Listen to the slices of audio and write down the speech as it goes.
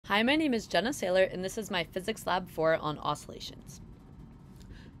Hi, my name is Jenna Saylor, and this is my Physics Lab 4 on oscillations.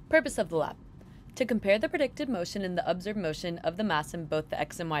 Purpose of the lab: to compare the predicted motion and the observed motion of the mass in both the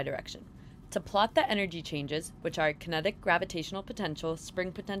x and y direction, to plot the energy changes, which are kinetic, gravitational potential,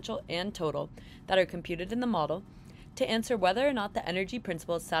 spring potential, and total, that are computed in the model, to answer whether or not the energy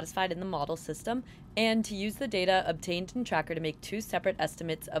principle is satisfied in the model system, and to use the data obtained in Tracker to make two separate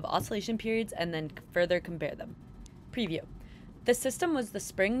estimates of oscillation periods and then further compare them. Preview: the system was the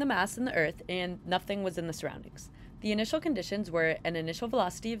spring, the mass, and the earth, and nothing was in the surroundings. The initial conditions were an initial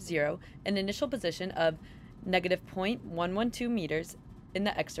velocity of 0, an initial position of negative 0.112 meters in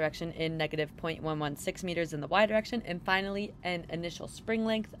the x direction and negative 0.116 meters in the y direction, and finally an initial spring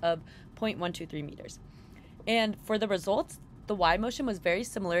length of 0.123 meters. And for the results, the y motion was very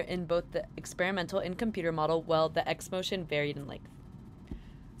similar in both the experimental and computer model, while the x motion varied in length.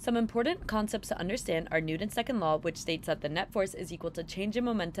 Some important concepts to understand are Newton's second law, which states that the net force is equal to change in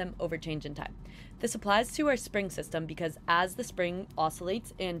momentum over change in time. This applies to our spring system because as the spring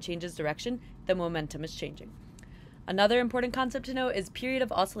oscillates and changes direction, the momentum is changing. Another important concept to note is period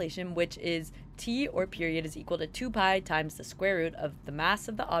of oscillation, which is t, or period, is equal to 2 pi times the square root of the mass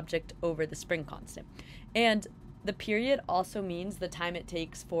of the object over the spring constant. And the period also means the time it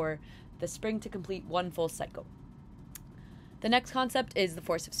takes for the spring to complete one full cycle. The next concept is the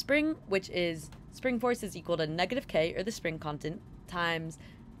force of spring, which is spring force is equal to negative k, or the spring constant, times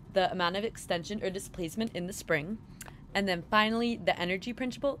the amount of extension or displacement in the spring. And then finally, the energy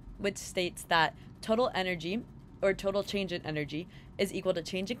principle, which states that total energy, or total change in energy, is equal to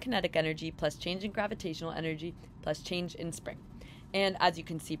change in kinetic energy plus change in gravitational energy plus change in spring. And as you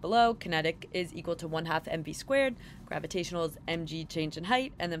can see below, kinetic is equal to 1/2 mv squared, gravitational is mg change in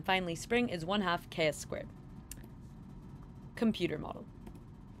height, and then finally spring is 1/2 ks squared. Computer model.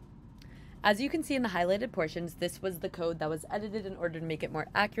 As you can see in the highlighted portions, this was the code that was edited in order to make it more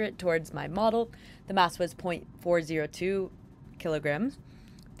accurate towards my model. The mass was 0.402 kilograms.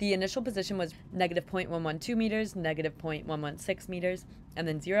 The initial position was negative 0.112 meters, negative 0.116 meters, and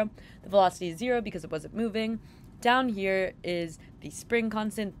then 0. The velocity is 0 because it wasn't moving. Down here is the spring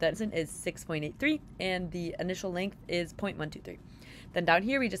constant, that is 6.83, and the initial length is 0.123. Then down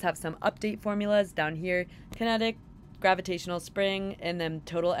here we just have some update formulas. Down here, kinetic, gravitational, spring, and then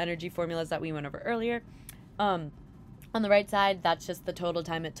total energy formulas that we went over earlier. On the right side, that's just the total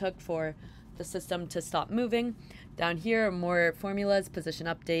time it took for the system to stop moving. Down here are more formulas, position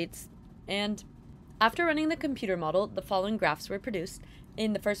updates, and after running the computer model, the following graphs were produced.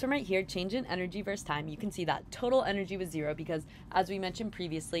 In the first one right here, change in energy versus time, you can see that total energy was 0 because, as we mentioned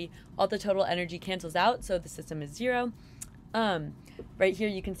previously, all the total energy cancels out, so the system is 0. Right here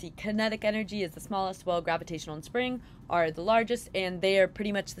you can see kinetic energy is the smallest, while gravitational and spring are the largest, and they are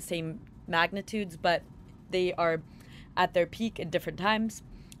pretty much the same magnitudes, but they are at their peak at different times.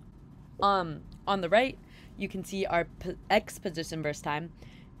 On the right, you can see our x position versus time,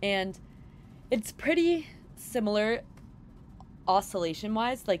 and it's pretty similar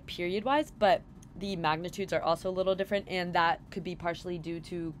oscillation-wise, like period-wise, but the magnitudes are also a little different, and that could be partially due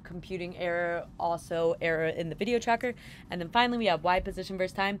to computing error, also error in the video tracker. And then finally we have y position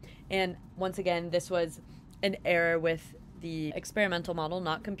versus time, and once again this was an error with the experimental model,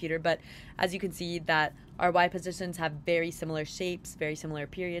 not computer, but as you can see that our y positions have very similar shapes, very similar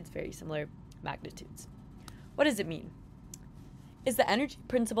periods, very similar magnitudes. What does it mean? Is the energy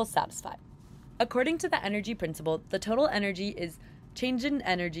principle satisfied? According to the energy principle, the total energy is change in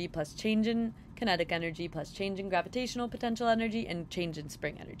energy plus change in kinetic energy plus change in gravitational potential energy and change in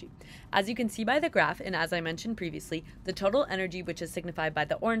spring energy. As you can see by the graph, and as I mentioned previously, the total energy, which is signified by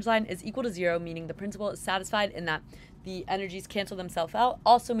the orange line, is equal to 0, meaning the principle is satisfied in that the energies cancel themselves out,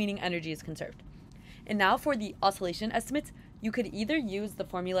 also meaning energy is conserved. And now for the oscillation estimates, you could either use the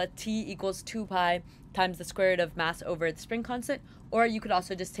formula T equals 2 pi times the square root of mass over the spring constant, or you could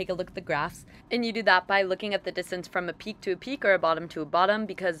also just take a look at the graphs, and you do that by looking at the distance from a peak to a peak or a bottom to a bottom,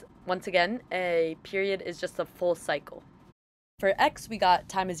 because once again, a period is just a full cycle. For x, we got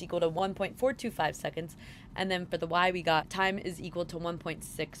time is equal to 1.425 seconds, and then for the y, we got time is equal to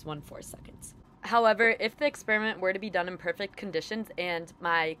 1.614 seconds. However, if the experiment were to be done in perfect conditions and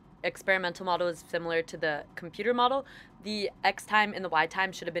my experimental model is similar to the computer model, the x time and the y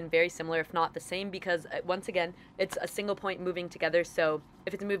time should have been very similar, if not the same, because once again, it's a single point moving together, so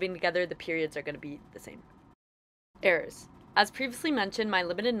if it's moving together, the periods are going to be the same. Errors. As previously mentioned, my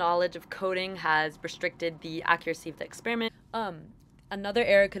limited knowledge of coding has restricted the accuracy of the experiment. Another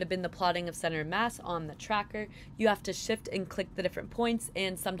error could have been the plotting of center of mass on the tracker. You have to shift and click the different points,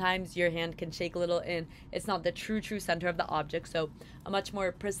 and sometimes your hand can shake a little and it's not the true center of the object, so a much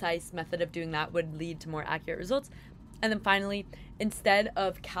more precise method of doing that would lead to more accurate results. And then finally, instead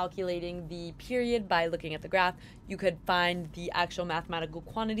of calculating the period by looking at the graph, you could find the actual mathematical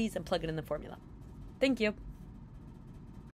quantities and plug it in the formula. Thank you.